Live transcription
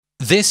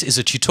This is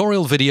a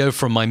tutorial video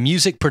from my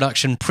music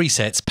production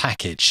presets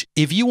package.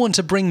 If you want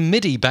to bring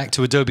MIDI back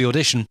to Adobe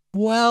Audition,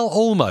 well,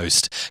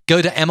 almost.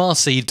 Go to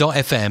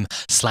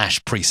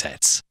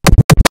mrc.fm/presets.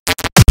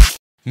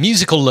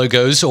 Musical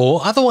logos, or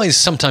otherwise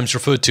sometimes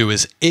referred to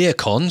as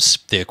Earcons,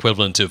 the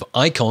equivalent of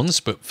icons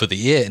but for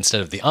the ear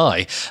instead of the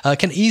eye,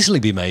 can easily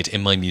be made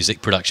in my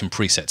music production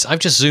presets. I've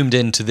just zoomed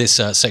into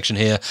this section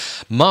here,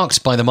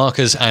 marked by the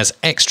markers as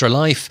Extra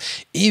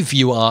Life. If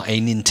you are a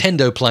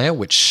Nintendo player,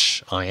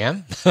 which I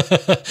am,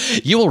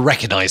 you will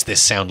recognize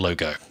this sound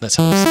logo. Let's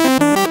have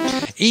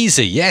a see.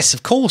 Easy, yes,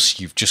 of course.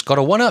 You've just got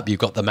a one-up. You've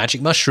got the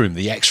magic mushroom,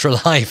 the Extra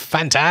Life.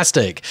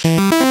 Fantastic.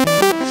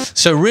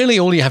 So really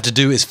all you have to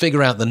do is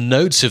figure out the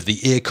notes of the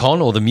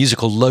Earcon or the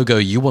musical logo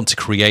you want to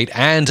create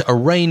and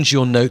arrange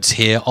your notes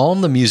here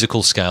on the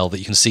musical scale that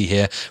you can see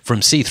here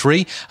from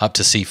C3 up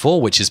to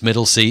C4, which is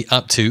middle C,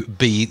 up to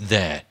B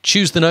there.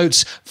 Choose the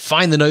notes,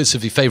 find the notes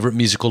of your favorite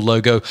musical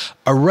logo,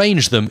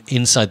 arrange them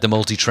inside the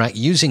multitrack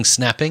using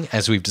snapping,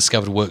 as we've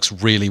discovered works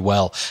really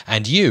well,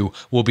 and you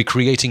will be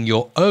creating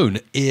your own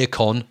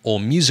Earcon or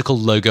musical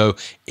logo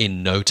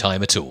in no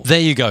time at all.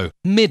 There you go,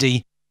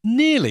 MIDI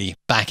nearly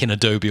back in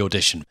Adobe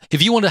Audition.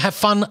 If you want to have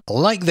fun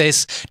like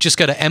this, just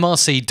go to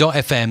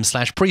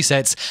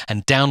mrc.fm/presets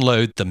and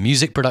download the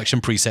music production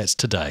presets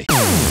today.